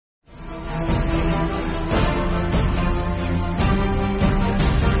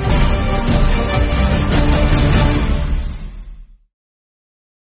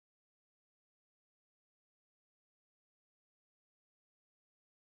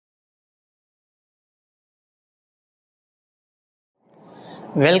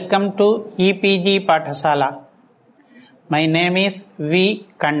Welcome to EPG Pathasala. My name is V.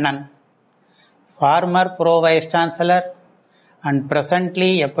 Kannan, former Pro Vice Chancellor and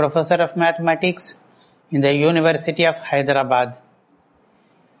presently a Professor of Mathematics in the University of Hyderabad.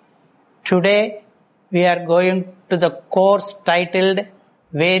 Today we are going to the course titled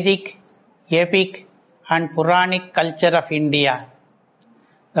Vedic, Epic and Puranic Culture of India.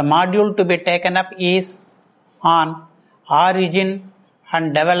 The module to be taken up is on origin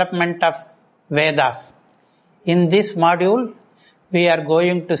and development of Vedas. In this module, we are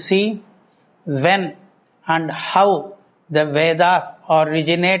going to see when and how the Vedas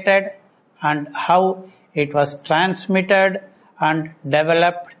originated and how it was transmitted and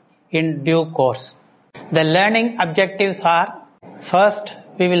developed in due course. The learning objectives are: first,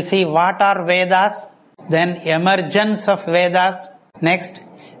 we will see what are Vedas, then emergence of Vedas. Next,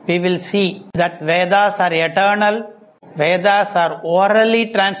 we will see that Vedas are eternal, Vedas are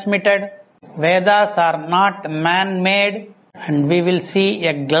orally transmitted, Vedas are not man-made, and we will see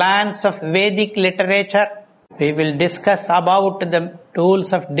a glance of Vedic literature. We will discuss about the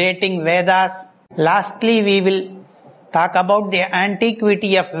tools of dating Vedas. Lastly, we will talk about the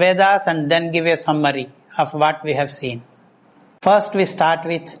antiquity of Vedas and then give a summary of what we have seen. First, we start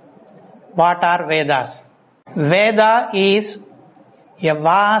with what are Vedas. Veda is a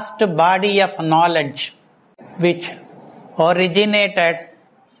vast body of knowledge which originated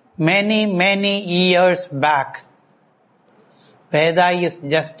many years back. Veda is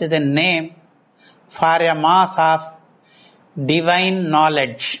just the name for a mass of divine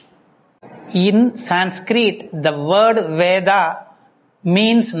knowledge. In Sanskrit, the word Veda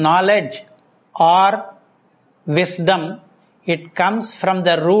means knowledge or wisdom. It comes from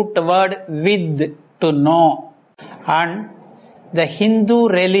the root word vid, to know. And the Hindu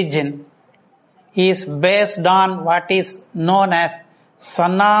religion is based on what is known as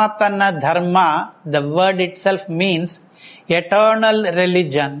Sanatana Dharma. The word itself means eternal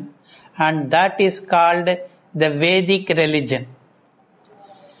religion, and that is called the Vedic religion.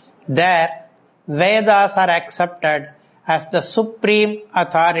 There, Vedas are accepted as the supreme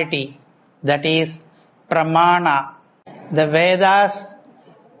authority, that is Pramana. The Vedas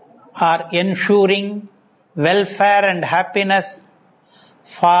are ensuring welfare and happiness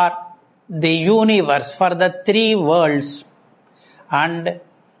for the universe, for the three worlds, and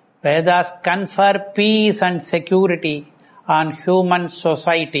Vedas confer peace and security on human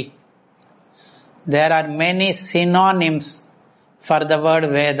society. There are many synonyms for the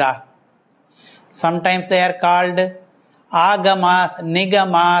word Veda. Sometimes they are called Agamas,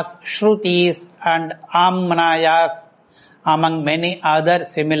 Nigamas, Shrutis and Amnayas, among many other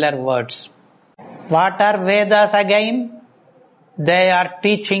similar words. What are Vedas again? They are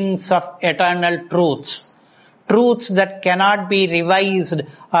teachings of eternal truths. Truths that cannot be revised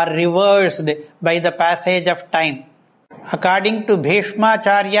or reversed by the passage of time. According to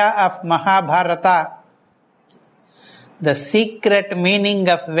Bhishmacharya of Mahabharata, the secret meaning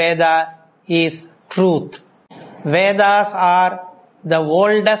of Veda is truth. Vedas are the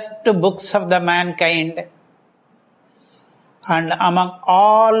oldest books of the mankind, and among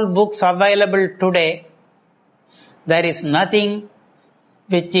all books available today, there is nothing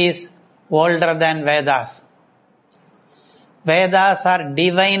which is older than Vedas. Vedas are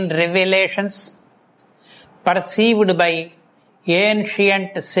divine revelations perceived by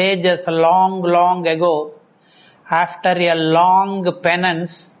ancient sages long ago. After a long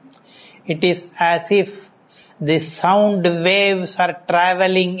penance, it is as if the sound waves are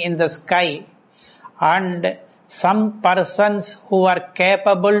traveling in the sky, and some persons who are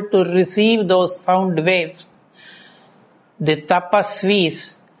capable to receive those sound waves, the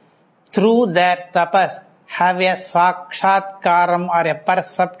tapasvis, through their tapas, have a sakshatkaram or a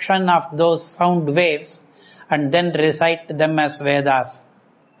perception of those sound waves and then recite them as Vedas.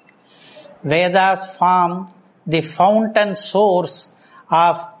 Vedas form the fountain source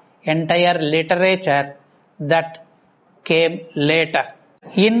of entire literature that came later.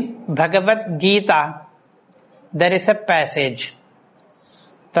 In Bhagavad Gita, there is a passage,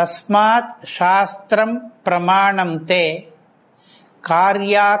 Tasmat Shastram Pramanam Te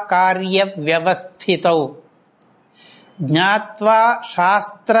Karya Karya Vyavasthitau Jnatva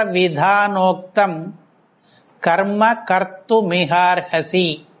Shastra Vidhanoktam Karma Kartu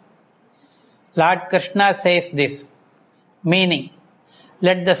Miharhasi. Lord Krishna says this, meaning,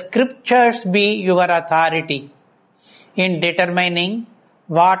 let the scriptures be your authority in determining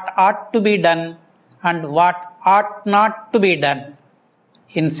what ought to be done and what ought not to be done.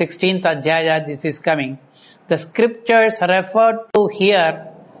 In 16th Adhyaya, this is coming. The scriptures referred to here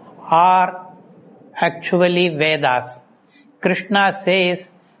are actually Vedas. Krishna says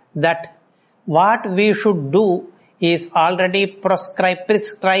that what we should do is already prescribed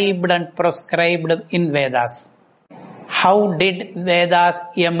in Vedas. How did Vedas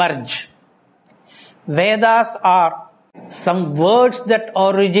emerge? Vedas are some words that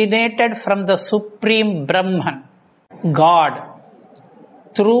originated from the Supreme Brahman, God,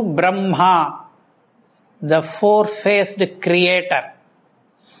 through Brahma, the four-faced creator,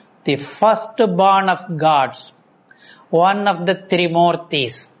 the firstborn of gods, one of the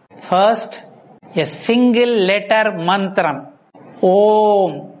Trimurtis. First, a single letter mantram,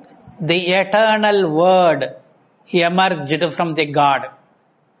 Om, the eternal word, emerged from the God.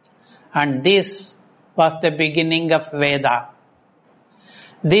 And this was the beginning of Veda.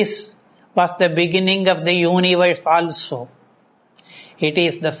 This was the beginning of the universe also. It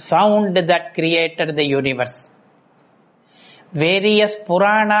is the sound that created the universe. Various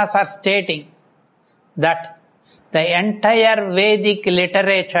Puranas are stating that the entire Vedic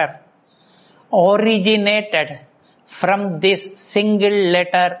literature originated from this single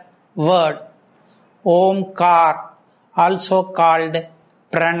letter word, Omkar, also called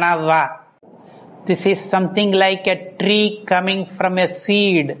Pranava. This is something like a tree coming from a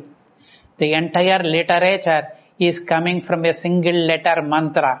seed. The entire literature is coming from a single letter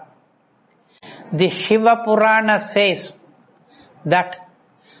mantra. The Shiva Purana says that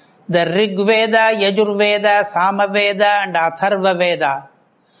the Rig Veda, Yajur Veda, Samaveda and Atharva Veda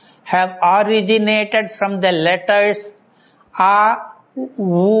have originated from the letters A,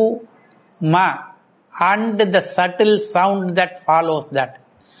 U, Ma and the subtle sound that follows that,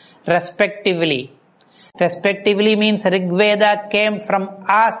 respectively. Respectively means Rig Veda came from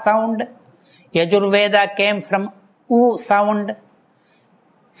A sound, Yajur Veda came from U sound,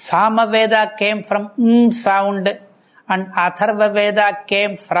 Samaveda came from sound, and Atharva Veda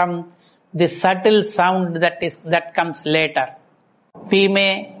came from the subtle sound that comes later. We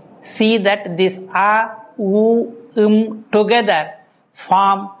may see that this A, U, together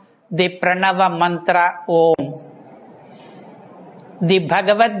form the Pranava mantra Om. The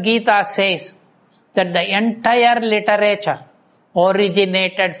Bhagavad Gita says that the entire literature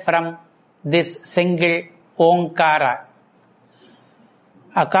originated from this single Omkara.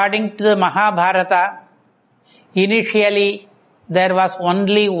 According to the Mahabharata, initially there was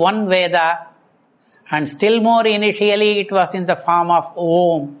only one Veda, and still more initially it was in the form of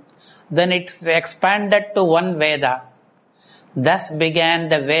Om. Then it expanded to one Veda. Thus began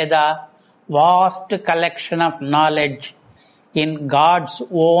the Veda, vast collection of knowledge in God's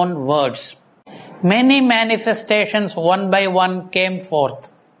own words. Many manifestations one by one came forth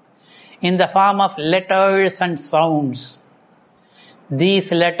in the form of letters and sounds.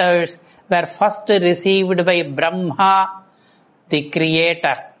 These letters were first received by Brahma, the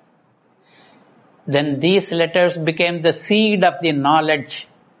creator. Then these letters became the seed of the knowledge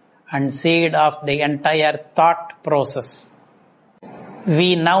and seed of the entire thought process.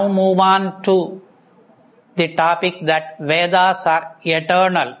 We now move on to the topic that Vedas are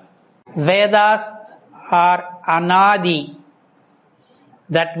eternal. Vedas are anadi.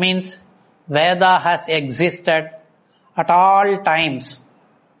 That means Veda has existed at all times.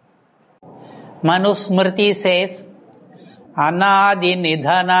 Manusmriti says, Anadi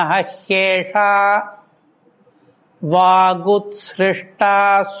nidhana hyesha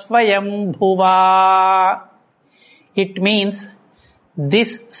vagutsrishta swayambhuva. It means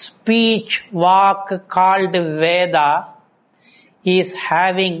this speech walk called Veda is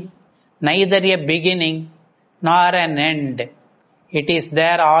having neither a beginning nor an end. It is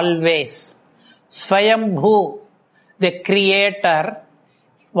there always. Swayambhu, the creator,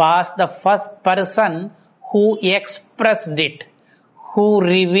 was the first person who expressed it, who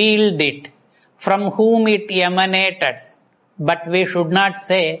revealed it, from whom it emanated. But we should not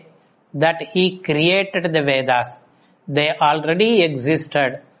say that he created the Vedas. They already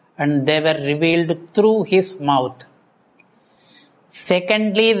existed and they were revealed through his mouth.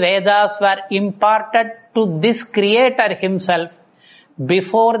 Secondly, Vedas were imparted to this creator himself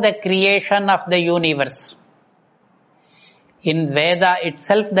before the creation of the universe. In Veda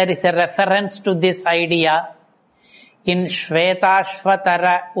itself there is a reference to this idea in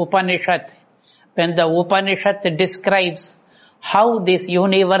Shvetashvatara Upanishad, when the Upanishad describes how this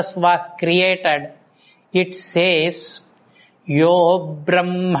universe was created. It says, Yo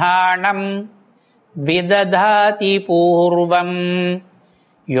Brahmanam Vidadhati Purvam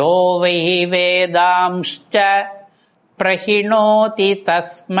Yo Vehi Vedamscha Prahinoti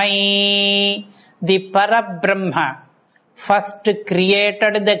Tasmai. The Parabrahma first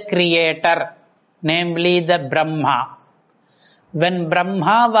created the creator, namely the Brahma. When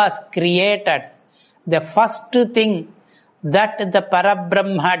Brahma was created, the first thing that the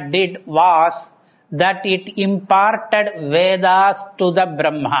Parabrahma did was that it imparted Vedas to the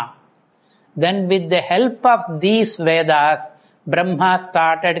Brahma. Then with the help of these Vedas, Brahma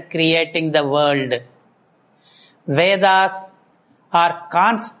started creating the world. Vedas are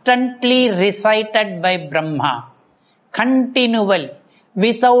constantly recited by Brahma, continually,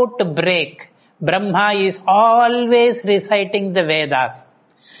 without break. Brahma is always reciting the Vedas.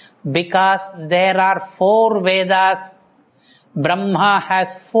 Because there are 4 Vedas, Brahma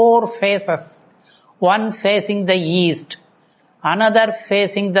has 4 faces, one facing the east, another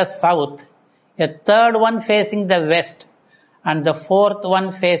facing the south, a third one facing the west, and the fourth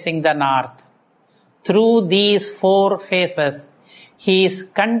one facing the north. Through these 4 faces, he is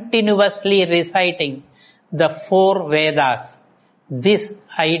continuously reciting the 4 Vedas. This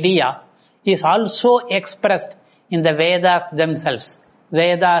idea is also expressed in the Vedas themselves.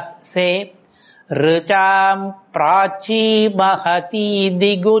 Vedas say, Richam prachi mahati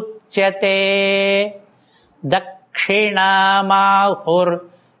diguchyate dakshina mahur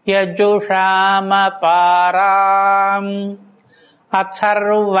yajushama param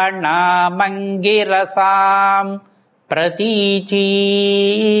atharvana mangirasam pratichi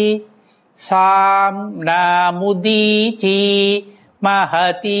sam namudichi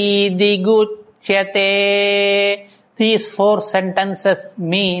mahati diguchyate. These 4 sentences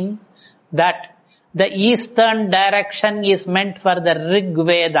mean that the eastern direction is meant for the Rig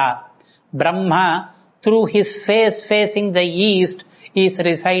Veda. Brahma, through his face facing the east, is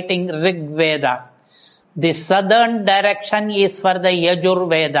reciting Rig Veda. The southern direction is for the Yajur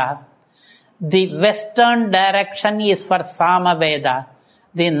Veda. The western direction is for Sama Veda.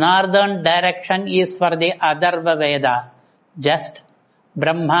 The northern direction is for the Atharva Veda. Just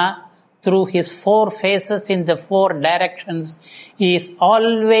Brahma, through his 4 faces in the 4 directions, is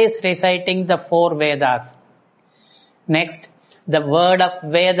always reciting the 4 Vedas. Next, the word of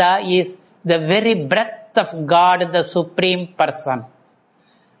Veda is the very breath of God, the Supreme Person.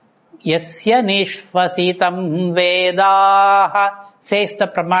 Yasya nishvasitam Vedaha, says the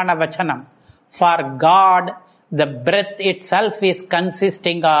Pramana Vachanam. For God, the breath itself is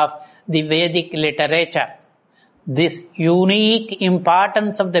consisting of the Vedic literature. This unique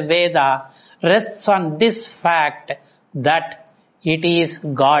importance of the Veda rests on this fact that it is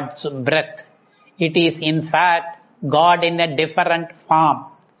God's breath. It is in fact God in a different form.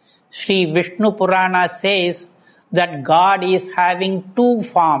 Sri Vishnu Purana says that God is having 2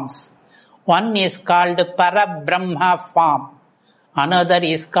 forms. One is called Parabrahma form. Another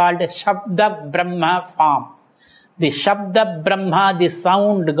is called Shabda Brahma form. The Shabda Brahma, the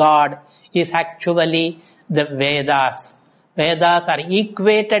sound God, is actually the Vedas. Vedas are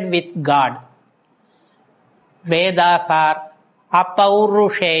equated with God. Vedas are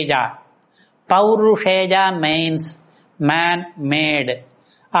Apaurusheya. Paurusheya means man-made.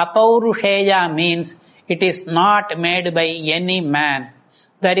 Apaurusheya means it is not made by any man.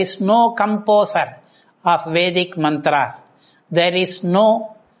 There is no composer of Vedic mantras. There is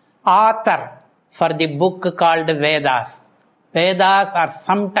no author for the book called Vedas. Vedas are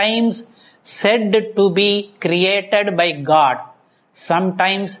sometimes said to be created by God.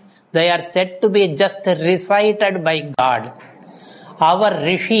 Sometimes they are said to be just recited by God. Our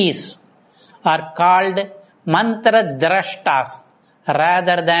rishis are called mantra drashtas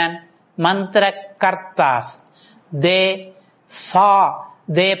rather than mantra kartas. They saw,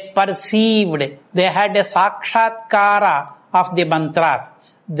 they perceived, they had a sakshatkara of the mantras.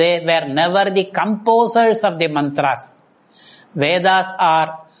 They were never the composers of the mantras. Vedas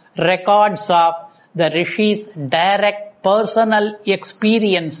are records of the rishis' direct personal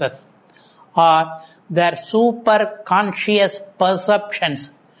experiences or their super conscious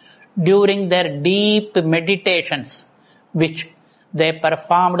perceptions during their deep meditations, which they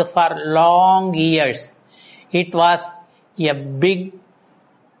performed for long years. It was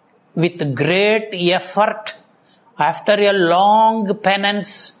with great effort, after a long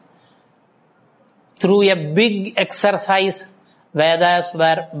penance, through a big exercise, Vedas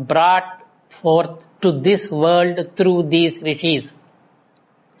were brought forth to this world through these rishis.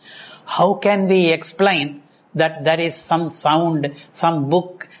 How can we explain that there is some sound, some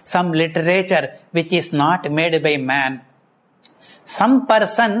book, some literature which is not made by man? Some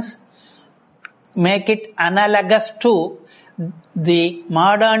persons make it analogous to the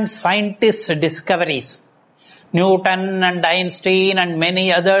modern scientists' discoveries. Newton and Einstein and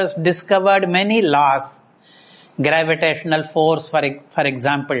many others discovered many laws. Gravitational force, for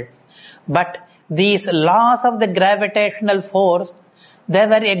example. But these laws of the gravitational force, they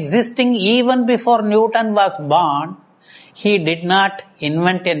were existing even before Newton was born. He did not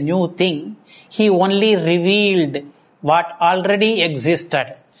invent a new thing. He only revealed what already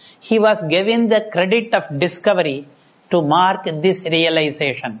existed. He was given the credit of discovery to mark this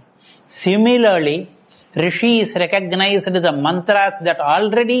realization. Similarly, Rishis recognized the mantras that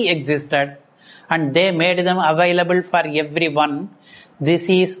already existed and they made them available for everyone. This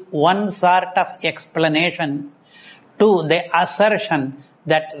is one sort of explanation to the assertion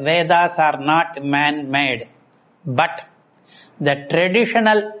that Vedas are not man-made. But the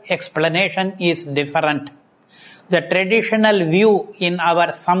traditional explanation is different. The traditional view in our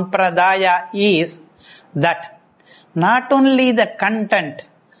sampradaya is that not only the content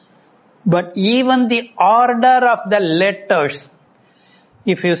but even the order of the letters.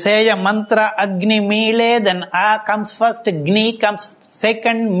 If you say a mantra Agni Mile, then A comes first, Gni comes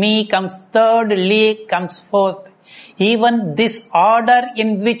second, Mi comes third, Li comes fourth. Even this order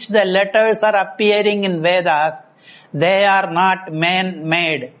in which the letters are appearing in Vedas, they are not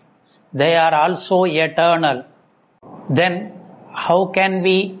man-made. They are also eternal. Then how can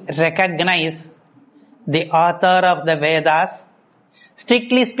we recognize the author of the Vedas?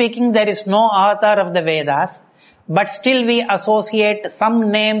 Strictly speaking, there is no author of the Vedas, but still we associate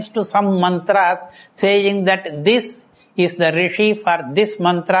some names to some mantras, saying that this is the Rishi for this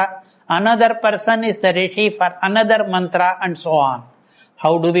mantra, another person is the Rishi for another mantra, and so on.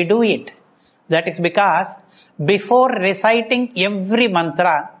 How do we do it? That is because before reciting every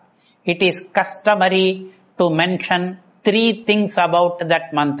mantra, it is customary to mention three things about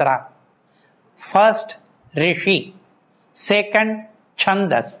that mantra. First, Rishi. Second,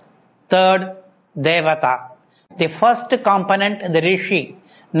 Chandas. Third, Devata. The first component, the Rishi,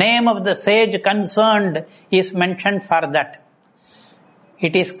 name of the sage concerned, is mentioned for that.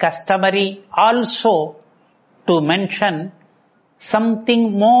 It is customary also to mention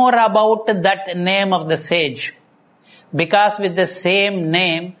something more about that name of the sage. Because with the same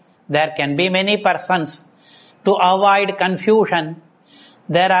name, there can be many persons. To avoid confusion,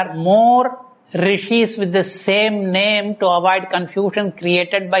 there are more Rishis with the same name to avoid confusion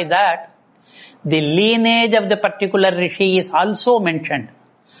created by that. The lineage of the particular Rishi is also mentioned.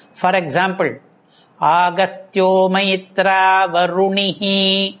 For example, Agastyo Maitra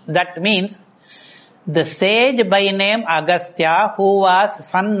Varunihi, that means the sage by name Agastya, who was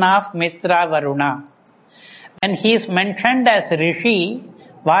son of Mitra Varuna. When he is mentioned as Rishi,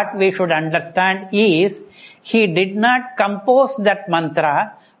 what we should understand is he did not compose that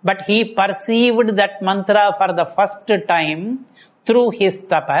mantra, but he perceived that mantra for the first time through his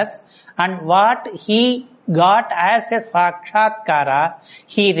tapas, and what he got as a sakshatkara,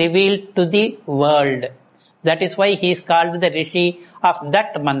 he revealed to the world. That is why he is called the Rishi of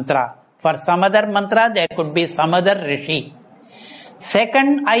that mantra. For some other mantra, there could be some other Rishi.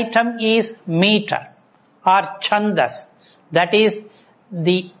 Second item is meter or chandas. That is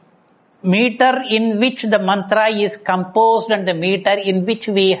the meter in which the mantra is composed and the meter in which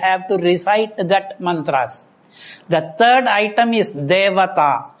we have to recite that mantras. The third item is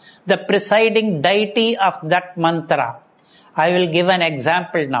Devata, the presiding deity of that mantra. I will give an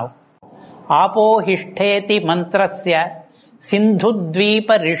example now. Apo hishteti mantrasya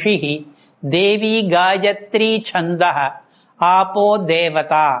sindhudvipa rishihi devi gayatri chandaha apo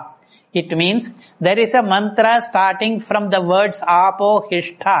devata. It means there is a mantra starting from the words apo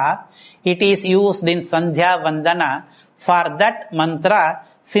hishta. It is used in Sandhya Vandana. For that mantra,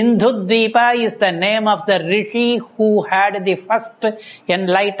 Sindhudvipa is the name of the Rishi who had the first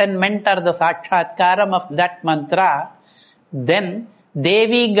enlightenment or the Sakshatkaram of that mantra. Then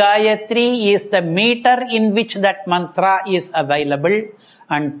Devi Gayatri is the meter in which that mantra is available.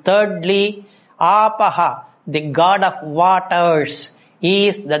 And thirdly, Apaha, the god of waters,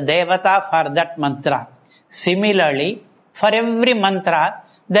 is the Devata for that mantra. Similarly, for every mantra,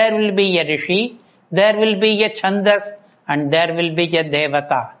 there will be a Rishi, there will be a Chandas, and there will be a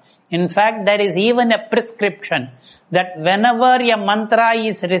Devata. In fact, there is even a prescription that whenever a mantra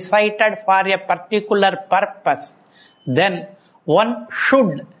is recited for a particular purpose, then one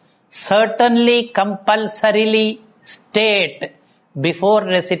should certainly compulsorily state before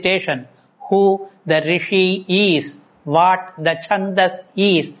recitation who the Rishi is, what the Chandas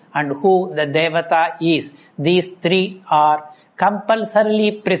is, and who the Devata is. These three are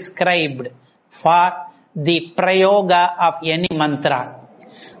compulsorily prescribed for the prayoga of any mantra.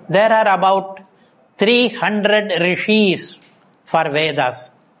 There are about 300 Rishis for Vedas.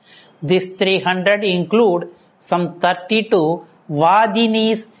 These 300 include some 32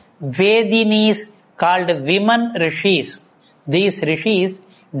 Vadinis, Vedinis called women Rishis. These Rishis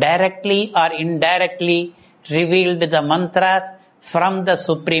directly or indirectly revealed the mantras from the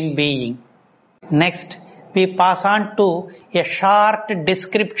Supreme Being. Next, we pass on to a short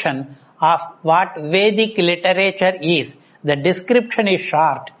description of what Vedic literature is. The description is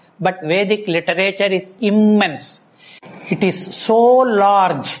short, but Vedic literature is immense. It is so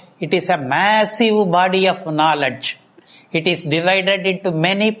large. It is a massive body of knowledge. It is divided into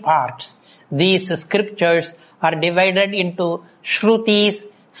many parts. These scriptures are divided into Shrutis,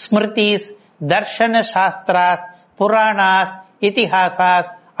 Smritis, Darshana Shastras, Puranas, Itihasas,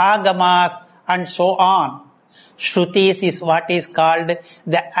 Agamas, and so on. Shrutis is what is called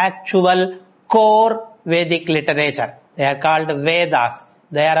the actual core Vedic literature. They are called Vedas.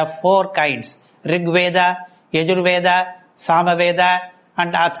 There are 4 kinds: Rig Veda, Yajurveda, Samaveda,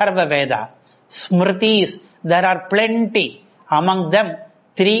 and Atharva Veda. Smritis, there are plenty. Among them,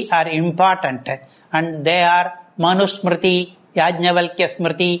 3 are important, and they are Manusmriti, Yajnavalkya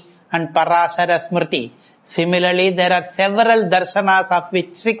Smriti, and Parashara Smriti. Similarly, there are several darshanas of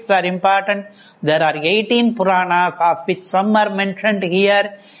which 6 are important. There are 18 Puranas of which some are mentioned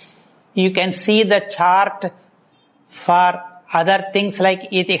here. You can see the chart for other things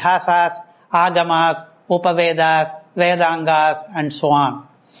like Itihasas, Agamas, Upavedas, Vedangas, and so on.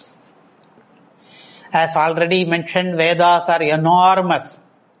 As already mentioned, Vedas are enormous.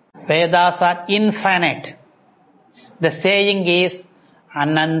 Vedas are infinite. The saying is,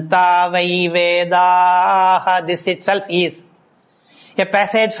 Ananta vai Vedaha. This itself is a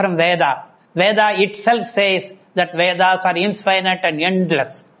passage from Veda. Veda itself says that Vedas are infinite and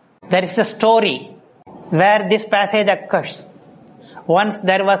endless. There is a story where this passage occurs. Once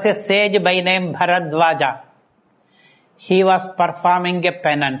there was a sage by name Bharadwaja. He was performing a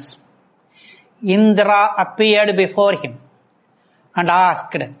penance. Indra appeared before him and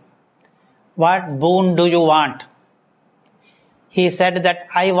asked, "What boon do you want?" He said that,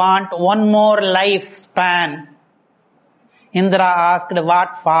 "I want one more lifespan." Indra asked,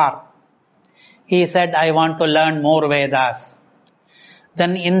 "What for?" He said, "I want to learn more Vedas."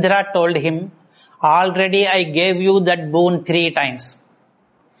 Then Indra told him, "Already I gave you that boon 3 times.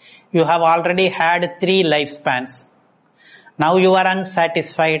 You have already had 3 lifespans. Now you are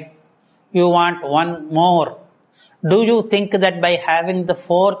unsatisfied. You want one more. Do you think that by having the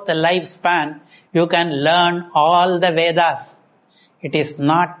 4th lifespan, you can learn all the Vedas? It is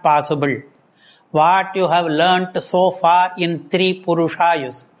not possible. What you have learnt so far in 3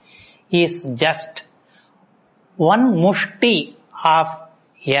 Purushayus is just one mushti of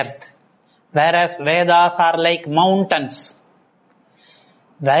earth, whereas Vedas are like mountains.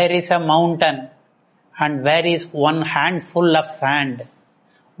 Where is a mountain and where is one handful of sand?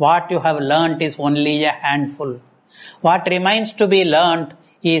 What you have learnt is only a handful. What remains to be learnt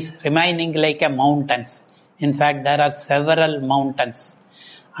is remaining like a mountains. In fact, there are several mountains.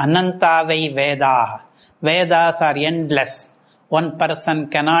 Ananta vai Vedaha. Vedas are endless. One person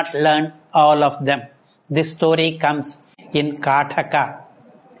cannot learn all of them. This story comes in Kataka.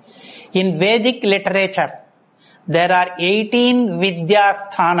 In Vedic literature, there are 18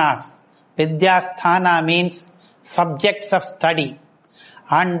 Vidyasthanas. Vidyasthana means subjects of study.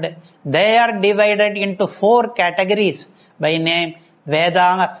 And they are divided into 4 categories by name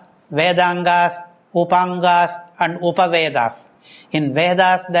Vedas, Vedangas, Upangas, and Upavedas. In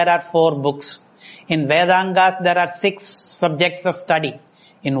Vedas, there are 4 books. In Vedangas, there are 6 subjects of study.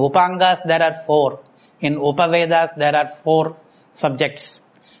 In Upangas, there are 4. In Upavedas, there are 4 subjects.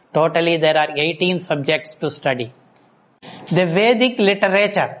 Totally, there are 18 subjects to study. The Vedic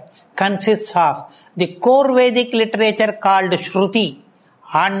literature consists of the core Vedic literature called Shruti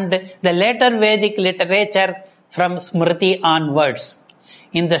and the later Vedic literature from Smriti onwards.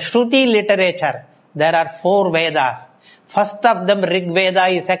 In the Shruti literature, there are 4 Vedas. First of them, Rig Veda,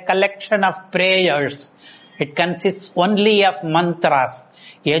 is a collection of prayers. It consists only of mantras.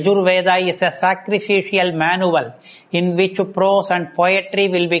 Yajurveda is a sacrificial manual in which prose and poetry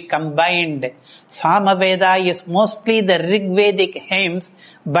will be combined. Samaveda is mostly the Rig Vedic hymns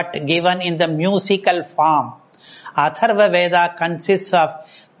but given in the musical form. Atharva Veda consists of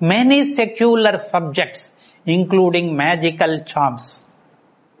many secular subjects including magical charms.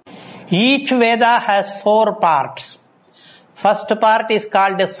 Each Veda has 4 parts. First part is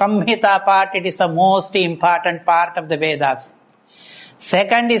called the Samhita part. It is the most important part of the Vedas.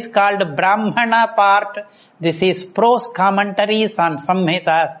 Second is called Brahmana part. This is prose commentaries on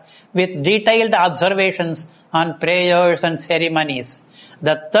Samhitas with detailed observations on prayers and ceremonies.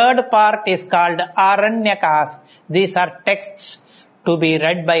 The third part is called Aranyakas. These are texts to be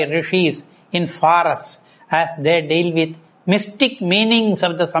read by rishis in forests as they deal with mystic meanings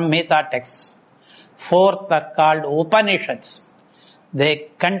of the Samhita texts. Fourth are called Upanishads. They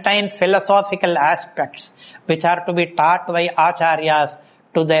contain philosophical aspects which are to be taught by acharyas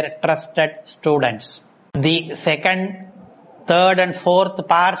to their trusted students. The second Third and fourth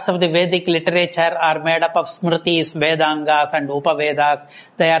parts of the Vedic literature are made up of Smritis, Vedangas and Upavedas.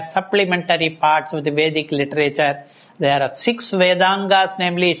 They are supplementary parts of the Vedic literature. There are 6 Vedangas,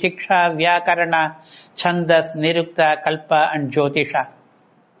 namely Shiksha, Vyakarana, Chandas, Nirukta, Kalpa and Jyotisha.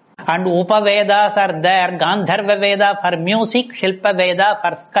 And Upavedas are there, Gandharva Veda for music, Shilpa Veda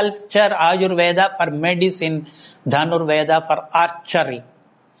for sculpture, Ayurveda for medicine, Dhanur Veda for archery.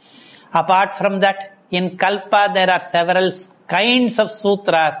 Apart from that, in Kalpa there are several kinds of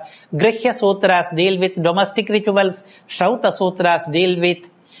sutras. Grihya sutras deal with domestic rituals, Shrauta sutras deal with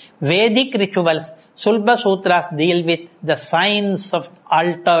Vedic rituals, Sulba sutras deal with the science of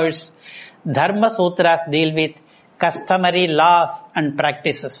altars, Dharma sutras deal with customary laws and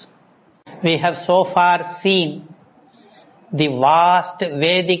practices. We have so far seen the vast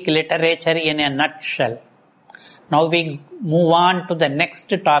Vedic literature in a nutshell. Now we move on to the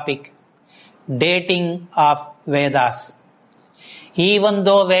next topic, dating of Vedas. Even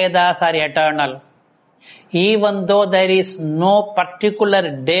though Vedas are eternal, even though there is no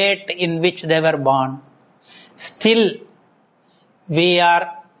particular date in which they were born, still we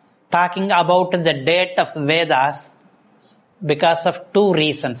are talking about the date of Vedas because of 2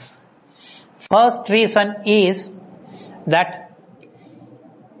 reasons. First reason is that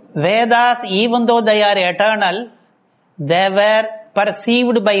Vedas, even though they are eternal, they were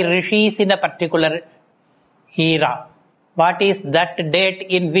perceived by rishis in a particular era. What is that date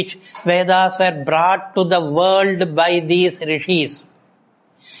in which Vedas were brought to the world by these rishis?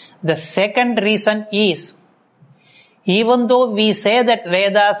 The second reason is, even though we say that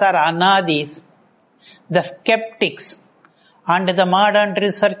Vedas are anadis, the skeptics and the modern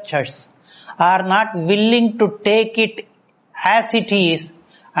researchers are not willing to take it as it is,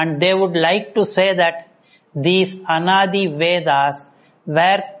 and they would like to say that these Anadi Vedas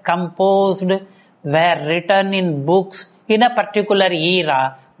were composed, were written in books in a particular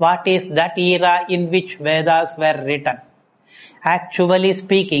era. What is that era in which Vedas were written? Actually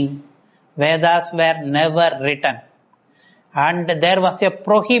speaking, Vedas were never written. And there was a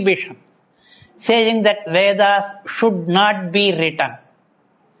prohibition saying that Vedas should not be written.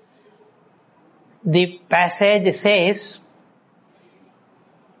 The passage says,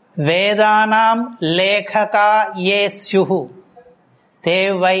 Vedanam lekhaka ye syuhu te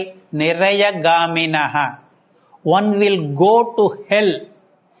vai nirayagamina. One will go to hell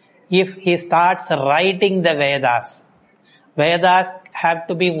if he starts writing the Vedas. Vedas have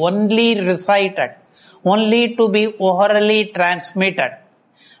to be only recited, only to be orally transmitted.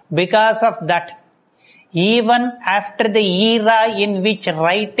 Because of that, even after the era in which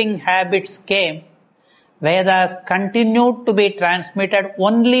writing habits came, Vedas continued to be transmitted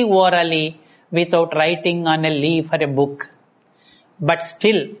only orally without writing on a leaf or a book. But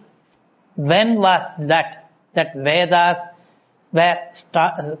still, when was that Vedas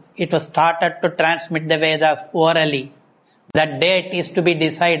it was started to transmit the Vedas orally? That date is to be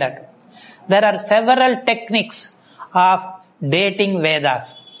decided. There are several techniques of dating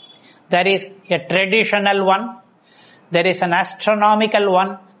Vedas. There is a traditional one, there is an astronomical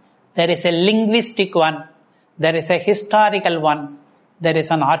one, there is a linguistic one, there is a historical one, there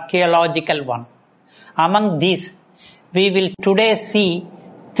is an archaeological one. Among these, we will today see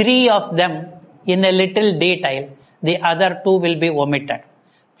 3 of them in a little detail. The other 2 will be omitted.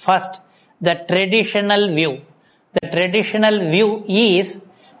 First, the traditional view. The traditional view is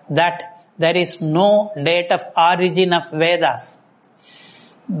that there is no date of origin of Vedas.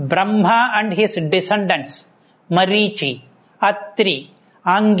 Brahma and his descendants, Marichi, Atri,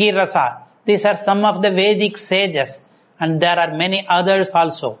 Angirasa, these are some of the Vedic sages, and there are many others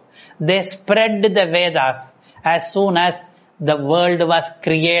also. They spread the Vedas as soon as the world was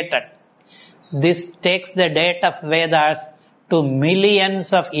created. This takes the date of Vedas to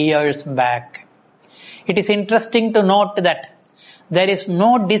millions of years back. It is interesting to note that there is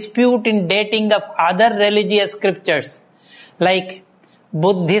no dispute in dating of other religious scriptures like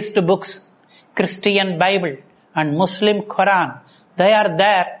Buddhist books, Christian Bible and Muslim Quran. They are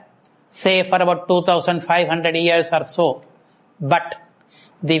there, say for about 2500 years or so. But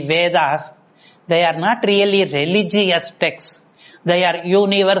the Vedas, they are not really religious texts. They are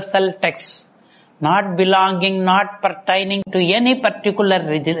universal texts, not belonging, not pertaining to any particular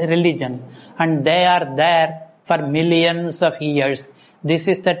religion. And they are there for millions of years. This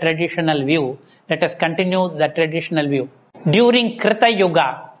is the traditional view. Let us continue the traditional view. During Krita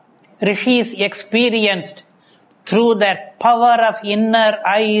Yuga, rishis experienced through their power of inner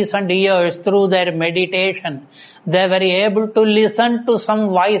eyes and ears, through their meditation, they were able to listen to some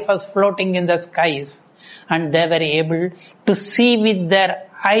voices floating in the skies, and they were able to see with their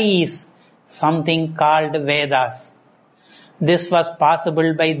eyes something called Vedas. This was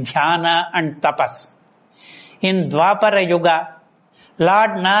possible by dhyana and tapas. In Dwapara Yuga,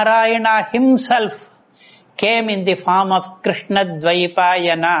 Lord Narayana himself came in the form of Krishna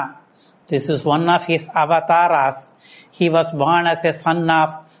Dvaipayana. This is one of his avatars. He was born as a son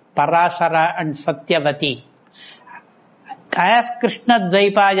of Parashara and Satyavati. As Krishna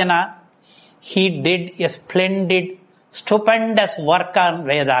Dvaipayana, he did a splendid, stupendous work on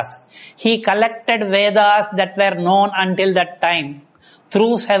Vedas. He collected Vedas that were known until that time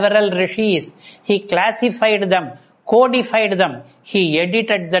through several rishis. He classified them, codified them. He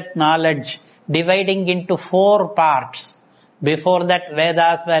edited that knowledge, dividing into 4 parts. Before that,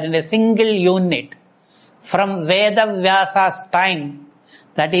 Vedas were in a single unit. From Veda Vyasa's time,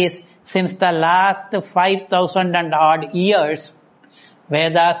 that is, since the last 5,000 and odd years,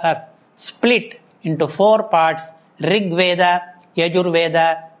 Vedas are split into 4 parts: Rig Veda, Yajur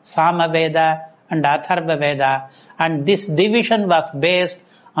Veda, Sama Veda and Atharva Veda, and this division was based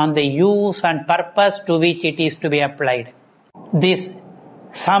on the use and purpose to which it is to be applied. This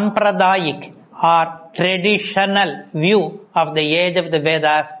Sampradayic or traditional view of the age of the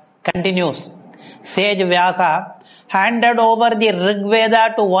Vedas continues. Sage Vyasa handed over the Rig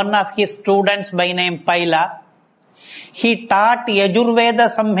Veda to one of his students by name Paila. He taught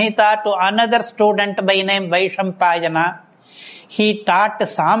Yajurveda Samhita to another student by name Vaishampayana. He taught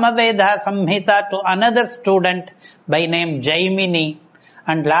Samaveda Samhita to another student by name Jaimini.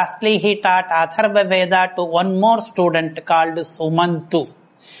 And lastly, he taught Atharva Veda to one more student called Sumantu.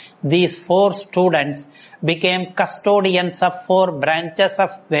 These 4 students became custodians of 4 branches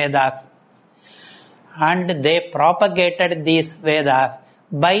of Vedas. And they propagated these Vedas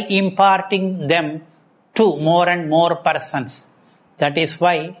by imparting them to more and more persons. That is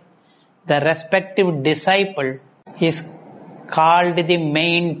why the respective disciple is called the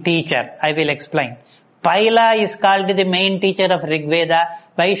main teacher. I will explain. Paila is called the main teacher of Rig Veda.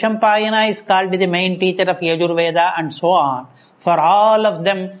 Vaishampayana is called the main teacher of Yajur Veda, and so on. For all of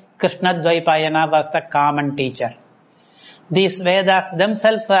them, Krishna Dvaipayana was the common teacher. These Vedas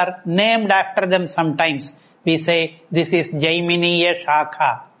themselves are named after them sometimes. We say this is Jaiminiya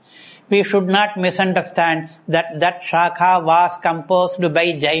Shakha. We should not misunderstand that Shakha was composed by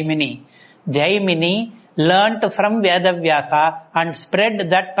Jaimini. Jaimini learnt from Vedavyasa and spread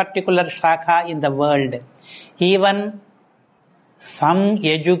that particular Shakha in the world. Even some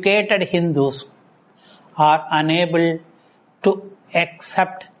educated Hindus are unable to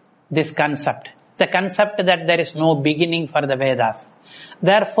accept this concept. The concept that there is no beginning for the Vedas.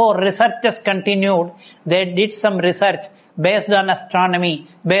 Therefore, researchers continued. They did some research based on astronomy,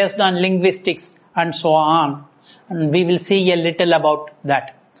 based on linguistics and so on. And we will see a little about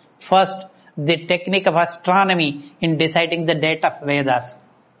that. First, the technique of astronomy in deciding the date of Vedas.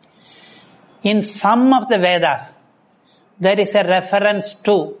 In some of the Vedas, there is a reference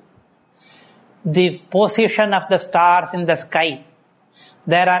to the position of the stars in the sky.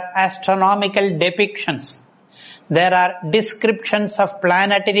 There are astronomical depictions. There are descriptions of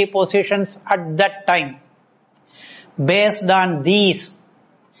planetary positions at that time. Based on these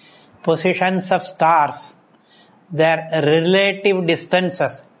positions of stars, their relative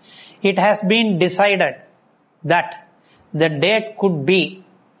distances, it has been decided that the date could be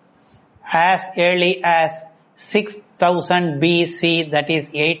as early as 6000 BC, that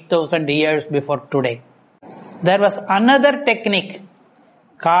is 8000 years before today. There was another technique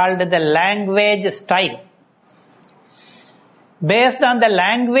called the language style. Based on the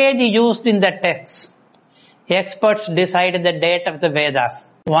language used in the texts, experts decide the date of the Vedas.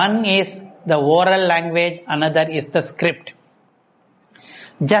 One is the oral language, another is the script.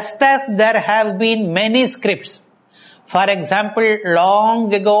 Just as there have been many scripts, for example,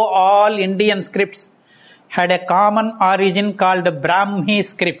 long ago all Indian scripts had a common origin called Brahmi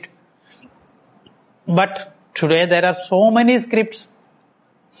script. But today there are so many scripts.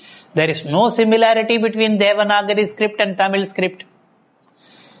 There is no similarity between Devanagari script and Tamil script.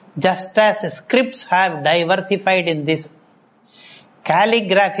 Just as scripts have diversified in this,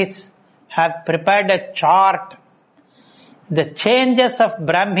 calligraphists have prepared a chart. The changes of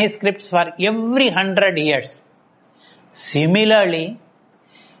Brahmi scripts for every 100 years. Similarly,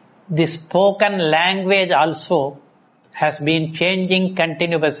 the spoken language also has been changing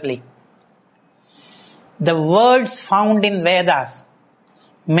continuously. The words found in Vedas,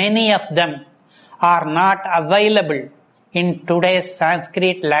 many of them are not available in today's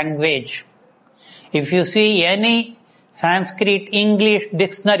Sanskrit language. If you see any Sanskrit English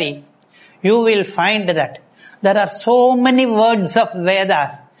dictionary, you will find that there are so many words of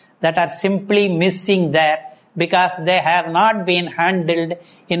Vedas that are simply missing there because they have not been handled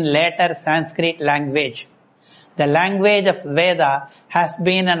in later Sanskrit language. The language of Veda has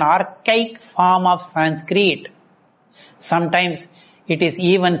been an archaic form of Sanskrit. Sometimes it is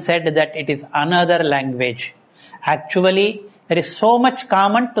even said that it is another language. Actually, there is so much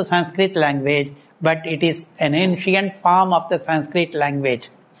common to Sanskrit language, but it is an ancient form of the Sanskrit language.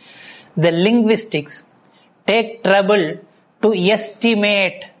 The linguistics take trouble to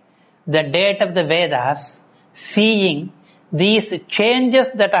estimate the date of the Vedas, seeing these changes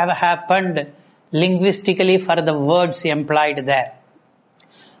that have happened linguistically for the words employed there.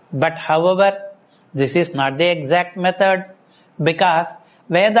 But however, this is not the exact method, because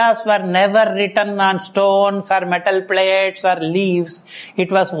Vedas were never written on stones or metal plates or leaves. It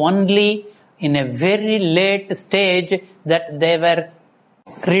was only in a very late stage that they were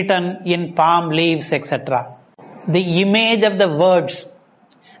written in palm leaves, etc. The image of the words,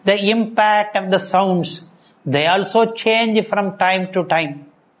 the impact of the sounds, they also change from time to time.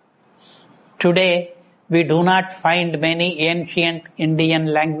 Today, we do not find many ancient Indian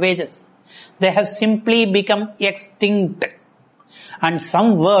languages. They have simply become extinct, and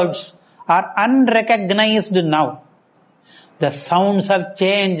some words are unrecognized now. The sounds have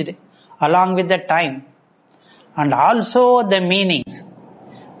changed along with the time, and also the meanings.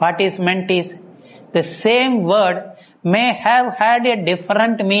 What is meant is, the same word may have had a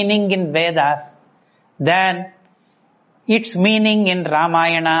different meaning in Vedas than its meaning in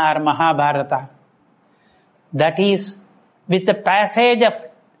Ramayana or Mahabharata. That is, with the passage of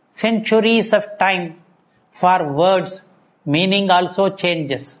centuries of time, for words, meaning also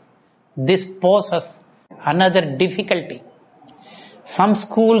changes. This poses another difficulty. Some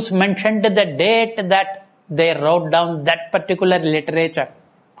schools mentioned the date that they wrote down that particular literature.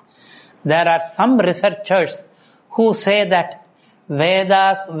 There are some researchers who say that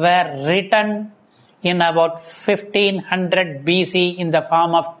Vedas were written in about 1500 BC in the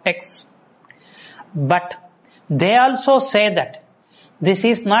form of texts. But they also say that this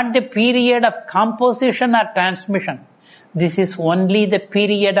is not the period of composition or transmission. This is only the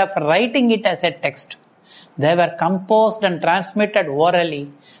period of writing it as a text. They were composed and transmitted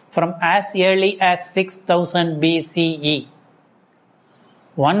orally from as early as 6000 BCE.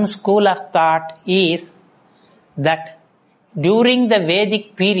 One school of thought is that during the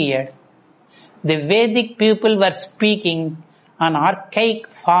Vedic period, the Vedic people were speaking an archaic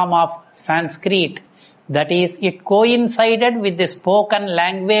form of Sanskrit. That is, it coincided with the spoken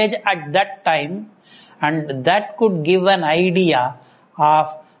language at that time, and that could give an idea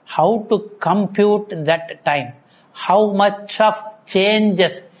of how to compute that time, how much of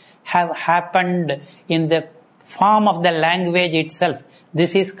changes have happened in the form of the language itself.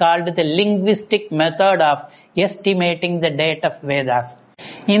 This is called the linguistic method of estimating the date of Vedas.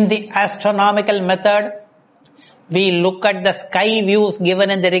 In the astronomical method, we look at the sky views given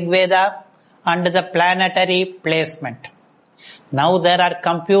in the Rig Veda and the planetary placement. Now there are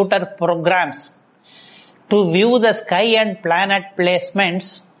computer programs to view the sky and planet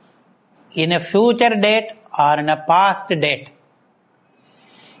placements in a future date or in a past date.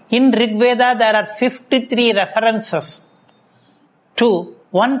 In Rig Veda, there are 53 references to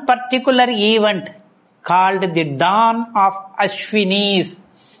one particular event called the dawn of Ashwinis,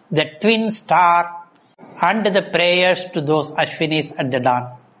 the twin star, and the prayers to those Ashwinis at the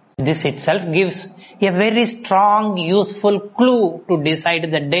dawn. This itself gives a very strong, useful clue to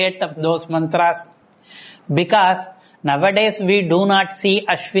decide the date of those mantras, because nowadays we do not see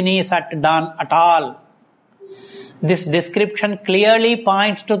Ashwinis at dawn at all. This description clearly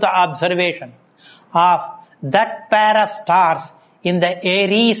points to the observation of that pair of stars in the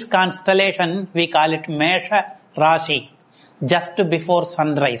Aries constellation, we call it Mesha Rashi, just before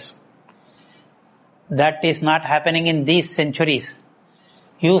sunrise. That is not happening in these centuries.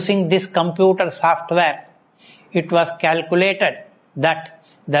 Using this computer software, it was calculated that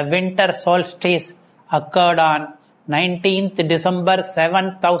the winter solstice occurred on 19th December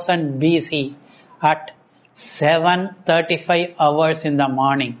 7000 BC at 7:35 hours in the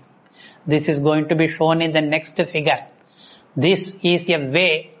morning. This is going to be shown in the next figure. This is a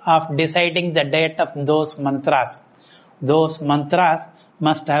way of deciding the date of those mantras. Those mantras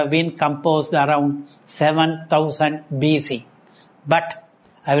must have been composed around 7000 BC. But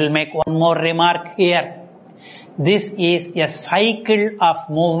I will make one more remark here. This is a cycle of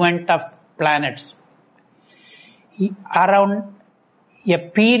movement of planets. Around a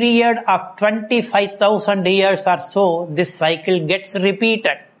period of 25,000 years or so, this cycle gets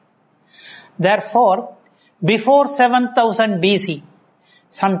repeated. Therefore, before 7000 BC,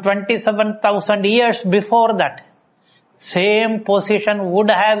 some 27,000 years before that, same position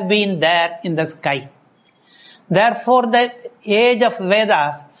would have been there in the sky. Therefore, the age of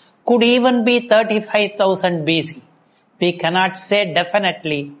Vedas could even be 35,000 BC. We cannot say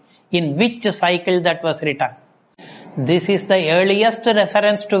definitely in which cycle that was written. This is the earliest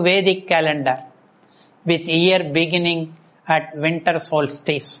reference to Vedic calendar, with year beginning at winter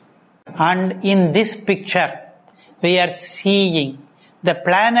solstice. And in this picture, we are seeing the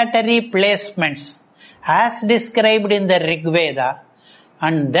planetary placements as described in the Rig Veda,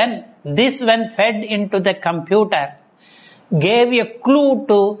 and then this, when fed into the computer, gave a clue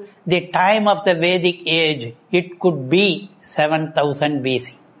to the time of the Vedic age. It could be 7000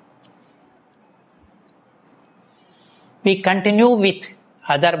 BC. We continue with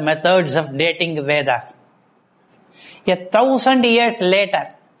other methods of dating Vedas. 1,000 years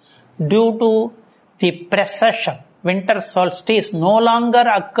later, due to the precession, winter solstice no longer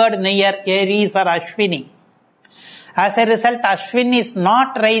occurred near Aries or Ashwini. As a result, Ashwini is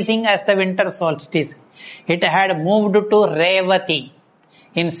not rising as the winter solstice. It had moved to Revati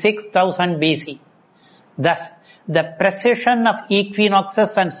in 6000 BC. Thus, the precession of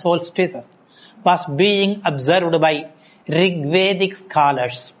equinoxes and solstices was being observed by Rigvedic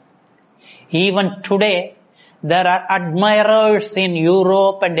scholars. Even today, there are admirers in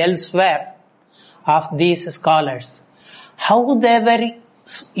Europe and elsewhere of these scholars. How they were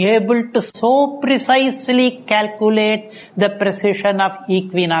able to so precisely calculate the precision of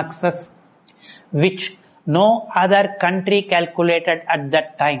equinoxes, which no other country calculated at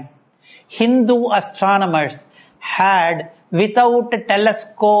that time. Hindu astronomers had, without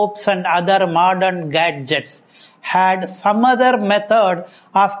telescopes and other modern gadgets, had some other method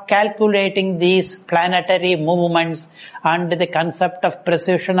of calculating these planetary movements and the concept of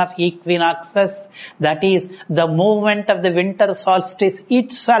precision of equinoxes, that is, the movement of the winter solstice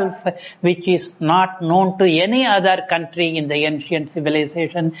itself, which is not known to any other country in the ancient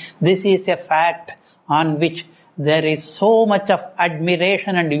civilization. This is a fact on which there is so much of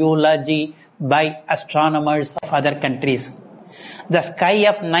admiration and eulogy by astronomers of other countries. The sky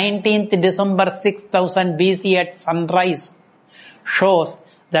of 19th December 6000 BC at sunrise shows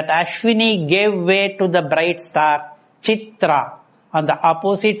that Ashwini gave way to the bright star Chitra on the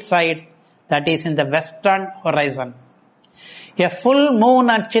opposite side, that is in the western horizon. A full moon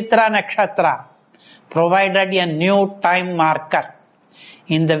on Chitra Nakshatra provided a new time marker.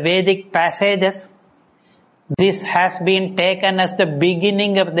 In the Vedic passages, this has been taken as the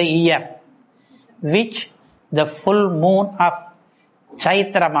beginning of the year, which the full moon of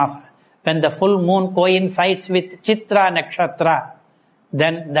Chaitra Masa, when the full moon coincides with Chitra Nakshatra,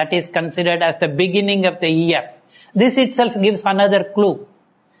 then that is considered as the beginning of the year. This itself gives another clue.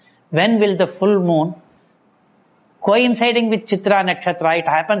 When will the full moon coinciding with Chitra Nakshatra? It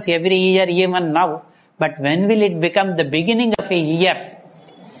happens every year, even now. But when will it become the beginning of a year?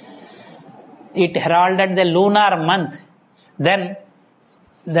 It heralded the lunar month. Then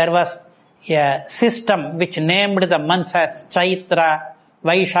there was a system which named the months as Chaitra,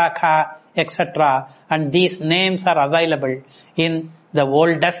 Vaishakha, etc. And these names are available in the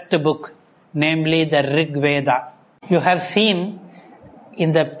oldest book, namely the Rig Veda. You have seen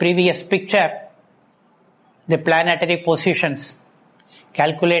in the previous picture the planetary positions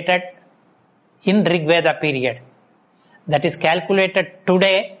calculated in Rig Veda period. That is calculated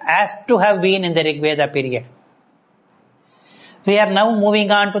today as to have been in the Rig Veda period. We are now moving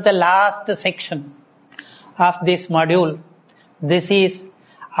on to the last section of this module. This is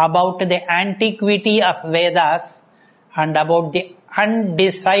about the antiquity of Vedas and about the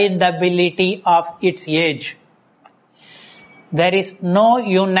undecidability of its age. There is no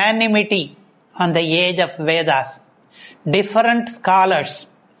unanimity on the age of Vedas. Different scholars,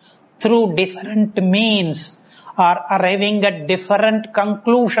 through different means, are arriving at different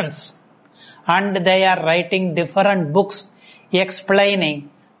conclusions, and they are writing different books explaining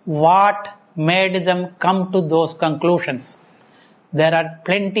what made them come to those conclusions. There are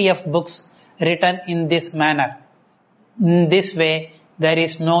plenty of books written in this manner. In this way, there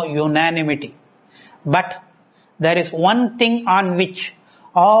is no unanimity. But there is one thing on which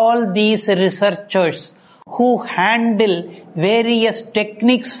all these researchers who handle various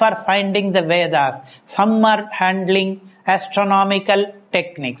techniques for finding the Vedas, some are handling astronomical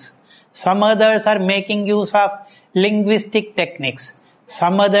techniques, some others are making use of linguistic techniques,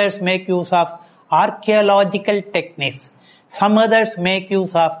 some others make use of archaeological techniques, some others make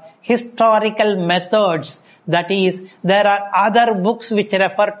use of historical methods. That is, there are other books which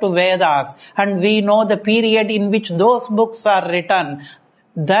refer to Vedas, and we know the period in which those books are written.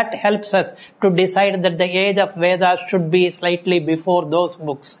 That helps us to decide that the age of Vedas should be slightly before those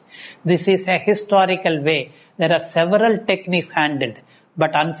books. This is a historical way. There are several techniques handled,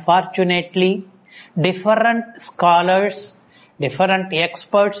 but unfortunately, different scholars, Different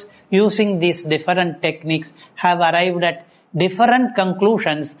experts using these different techniques have arrived at different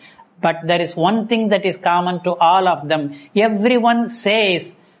conclusions, but there is one thing that is common to all of them. Everyone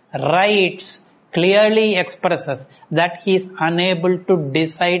says, writes, clearly expresses that he is unable to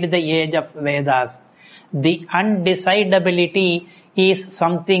decide the age of Vedas. The undecidability is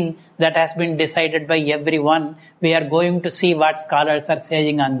something that has been decided by everyone. We are going to see what scholars are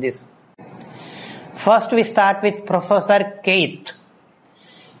saying on this. First we start with Professor Keith.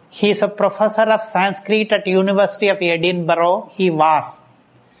 He is a professor of Sanskrit at University of Edinburgh. He was.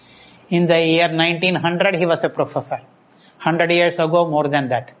 In the year 1900 he was a professor. 100 years ago, more than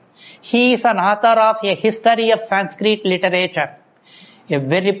that. He is an author of A History of Sanskrit Literature, a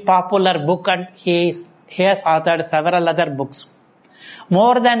very popular book, and he has authored several other books.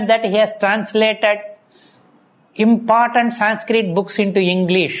 More than that, he has translated important Sanskrit books into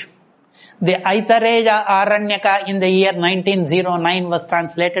English. The Aitareya Aranyaka in the year 1909 was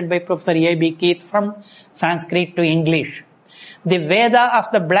translated by Professor A.B. Keith from Sanskrit to English. The Veda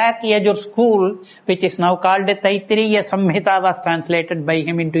of the Black Yajur school, which is now called the Taittiriya Samhita, was translated by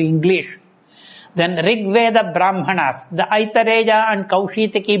him into English. Then Rig Veda Brahmanas, the Aitareya and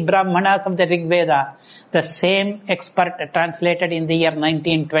Kaushitaki Brahmanas of the Rig Veda, the same expert translated in the year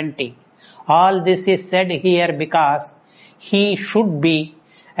 1920. All this is said here because he should be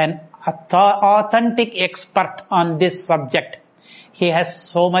an authentic expert on this subject. He has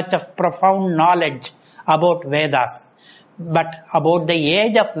so much of profound knowledge about Vedas. But about the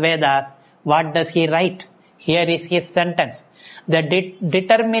age of Vedas, what does he write? Here is his sentence. The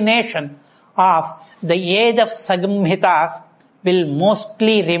determination of the age of Samhitas will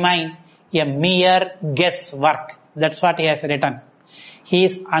mostly remain a mere guesswork. That's what he has written. He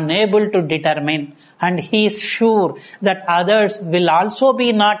is unable to determine, and he is sure that others will also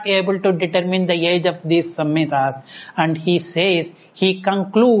be not able to determine the age of these Samhitas. And he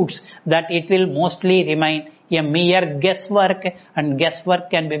concludes that it will mostly remain a mere guesswork, and guesswork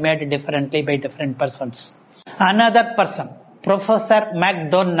can be made differently by different persons. Another person, Professor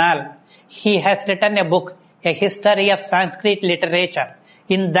MacDonald, he has written a book, A History of Sanskrit Literature.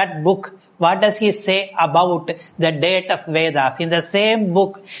 In that book, what does he say about the date of Vedas? In the same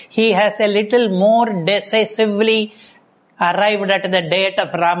book, he has a little more decisively arrived at the date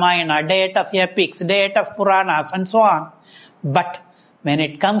of Ramayana, date of epics, date of Puranas, and so on. But when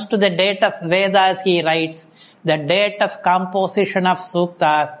it comes to the date of Vedas, he writes, the date of composition of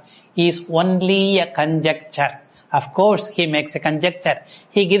suktas is only a conjecture. Of course, he makes a conjecture.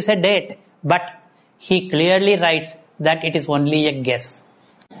 He gives a date, but he clearly writes that it is only a guess.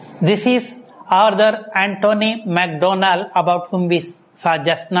 This is Arthur Anthony MacDonald, about whom we saw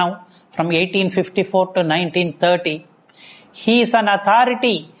just now, from 1854 to 1930. He is an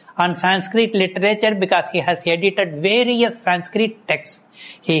authority on Sanskrit literature because he has edited various Sanskrit texts.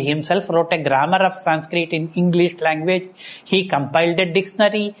 He himself wrote a grammar of Sanskrit in English language. He compiled a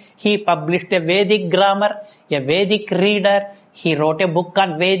dictionary. He published a Vedic grammar, a Vedic reader. He wrote a book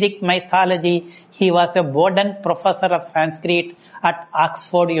on Vedic mythology. He was a Bowden professor of Sanskrit at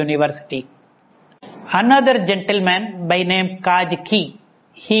Oxford University. Another gentleman by name Kajki,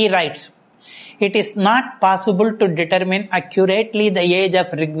 he writes, it is not possible to determine accurately the age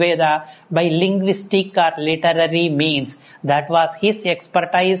of Rigveda by linguistic or literary means. That was his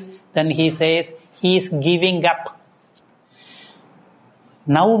expertise. Then he says he is giving up.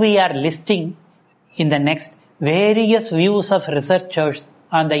 Now we are listing in the next various views of researchers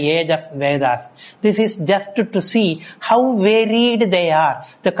on the age of Vedas. This is just to see how varied they are.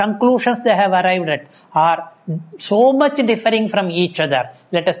 The conclusions they have arrived at are so much differing from each other.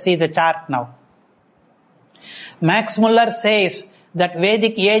 Let us see the chart now. Max Muller says that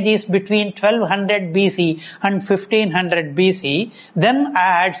Vedic age is between 1200 BC and 1500 BC, then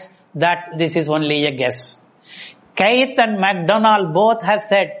adds that this is only a guess. Keith and MacDonald both have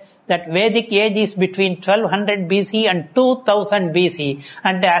said that Vedic age is between 1200 BC and 2000 BC,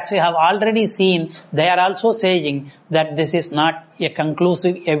 and as we have already seen, they are also saying that this is not a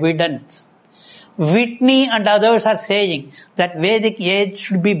conclusive evidence. Whitney and others are saying that Vedic age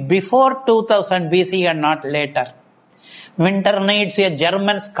should be before 2000 BC and not later. Winterneitz, a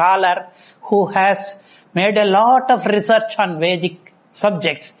German scholar who has made a lot of research on Vedic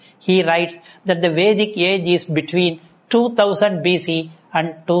subjects, he writes that the Vedic age is between 2000 BC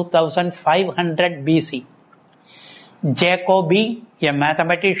and 2500 BC. Jacobi, a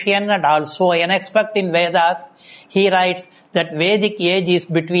mathematician and also an expert in Vedas, he writes that Vedic age is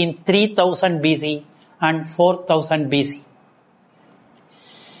between 3000 BC and 4000 BC.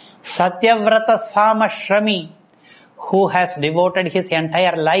 Satyavrata Samashrami, who has devoted his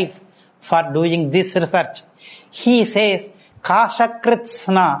entire life for doing this research, he says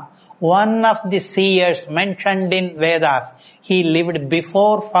Kashakritsna, one of the seers mentioned in Vedas, he lived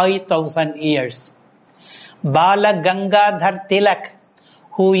before 5,000 years. Bala Gangadhar Tilak,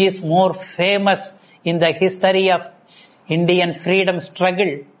 who is more famous in the history of Indian freedom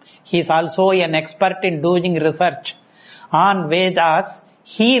struggle, he is also an expert in doing research on Vedas.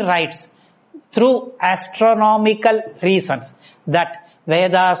 He writes through astronomical reasons that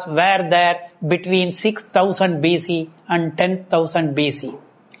Vedas were there between 6000 BC and 10,000 BC.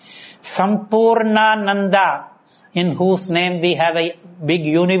 Sampurnananda, in whose name we have a big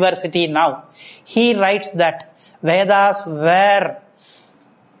university now, he writes that Vedas were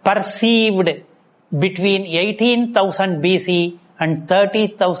perceived between 18,000 BC and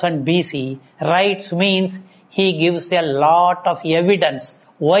 30,000 BC. Writes means he gives a lot of evidence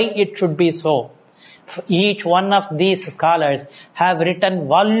why it should be so. Each one of these scholars have written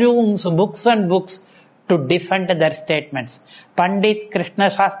volumes, books and books to defend their statements. Pandit Krishna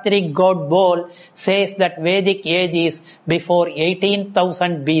Shastri Godbole says that Vedic age is before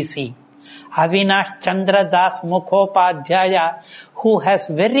 18,000 BC. Avinash Chandra Das Mukhopadhyaya, who has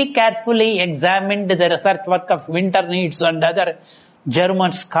very carefully examined the research work of Winterneeds and other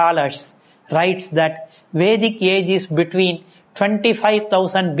German scholars, writes that Vedic age is between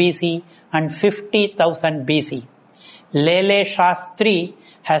 25,000 BC and 50,000 BC. Lele Shastri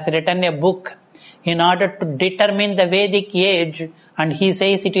has written a book in order to determine the Vedic age, and he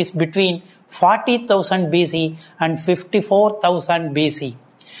says it is between 40,000 BC and 54,000 BC.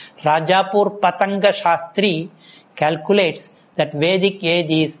 Rajapur Patanga Shastri calculates that Vedic age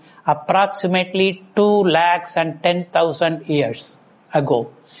is approximately 2,10,000 years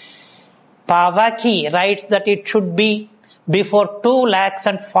ago. Pavaki writes that it should be before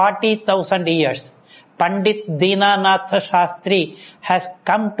 2,40,000 years. Pandit Dinanath Shastri has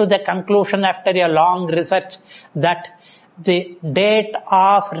come to the conclusion after a long research that the date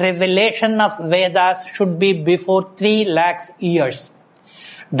of revelation of Vedas should be before 3 lakhs years.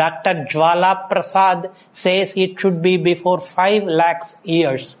 Dr. Jwala Prasad says it should be before 5 lakhs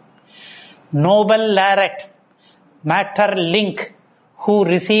years. Nobel laureate Maeterlinck, who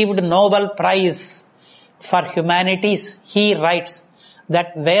received Nobel Prize for Humanities, he writes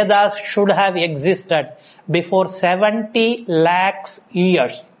that Vedas should have existed before 70 lakhs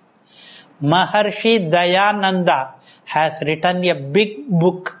years. Maharshi Dayananda has written a big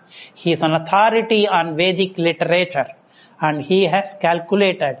book. He is an authority on Vedic literature, and he has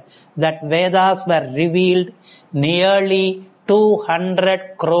calculated that Vedas were revealed nearly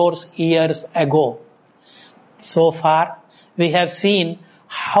 200 crores years ago. So far, we have seen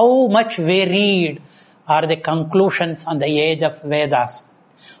how much varied are the conclusions on the age of Vedas.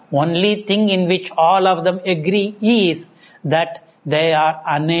 Only thing in which all of them agree is that they are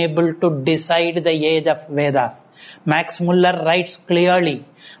unable to decide the age of Vedas. Max Muller writes clearly,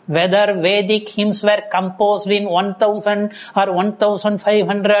 whether Vedic hymns were composed in 1000 or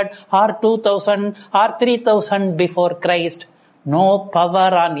 1500 or 2000 or 3000 before Christ, no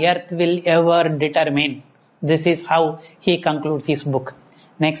power on earth will ever determine. This is how he concludes his book.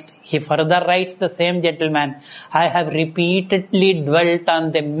 Next, he further writes, the same gentleman, I have repeatedly dwelt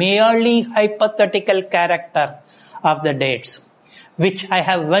on the merely hypothetical character of the dates, which I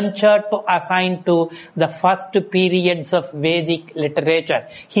have ventured to assign to the first periods of Vedic literature.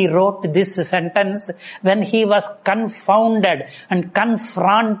 He wrote this sentence when he was confounded and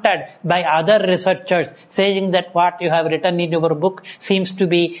confronted by other researchers, saying that what you have written in your book seems to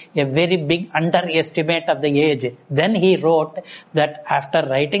be a very big underestimate of the age. Then he wrote that after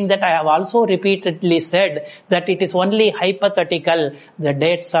writing that, I have also repeatedly said that it is only hypothetical, the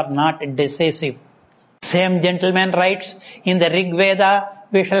dates are not decisive. Same gentleman writes, in the Rig Veda,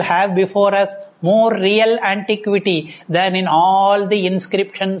 we shall have before us more real antiquity than in all the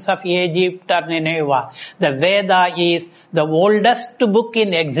inscriptions of Egypt or Nineveh. The Veda is the oldest book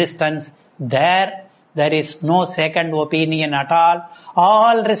in existence. There is no second opinion at all.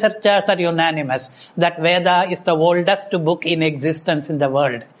 All researchers are unanimous that Veda is the oldest book in existence in the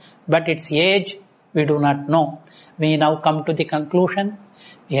world. But its age, we do not know. We now come to the conclusion.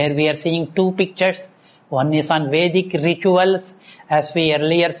 Here we are seeing two pictures. One is on Vedic rituals. As we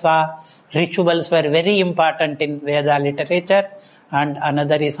earlier saw, rituals were very important in Veda literature. And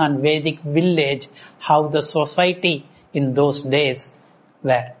another is on Vedic village, how the society in those days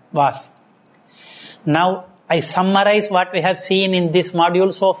was. Now, I summarize what we have seen in this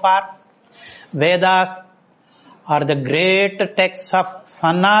module so far. Vedas are the great texts of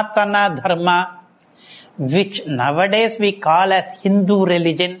Sanatana Dharma, which nowadays we call as Hindu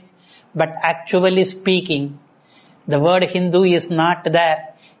religion. But actually speaking, the word Hindu is not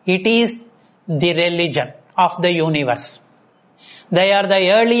there. It is the religion of the universe. They are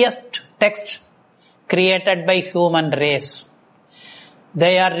the earliest texts created by human race.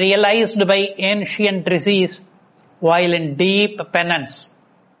 They are realized by ancient rishis while in deep penance.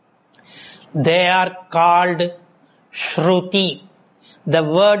 They are called Shruti. The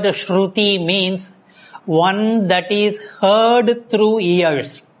word Shruti means one that is heard through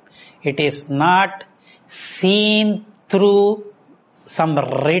ears. It is not seen through some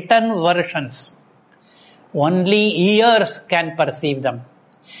written versions. Only ears can perceive them.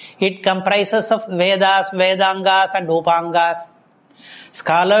 It comprises of Vedas, Vedangas and Upangas.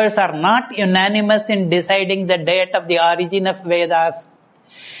 Scholars are not unanimous in deciding the date of the origin of Vedas.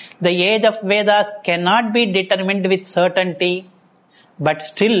 The age of Vedas cannot be determined with certainty, but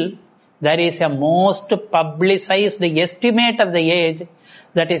still there is a most publicized estimate of the age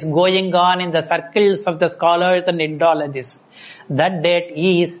that is going on in the circles of the scholars and Indologists. That date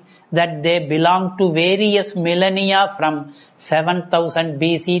is that they belong to various millennia from 7000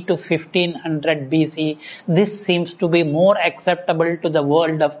 BC to 1500 BC. This seems to be more acceptable to the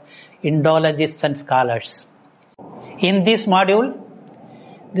world of Indologists and scholars. In this module,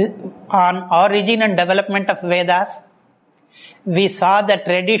 on origin and development of Vedas, we saw the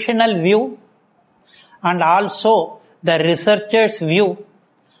traditional view and also the researchers' view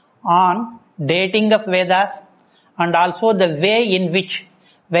on dating of Vedas and also the way in which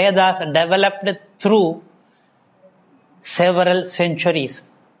Vedas developed through several centuries.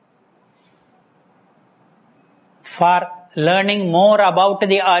 For learning more about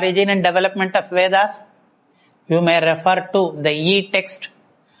the origin and development of Vedas, you may refer to the e-text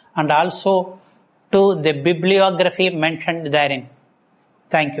and also to the bibliography mentioned therein.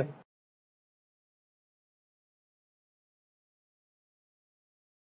 Thank you.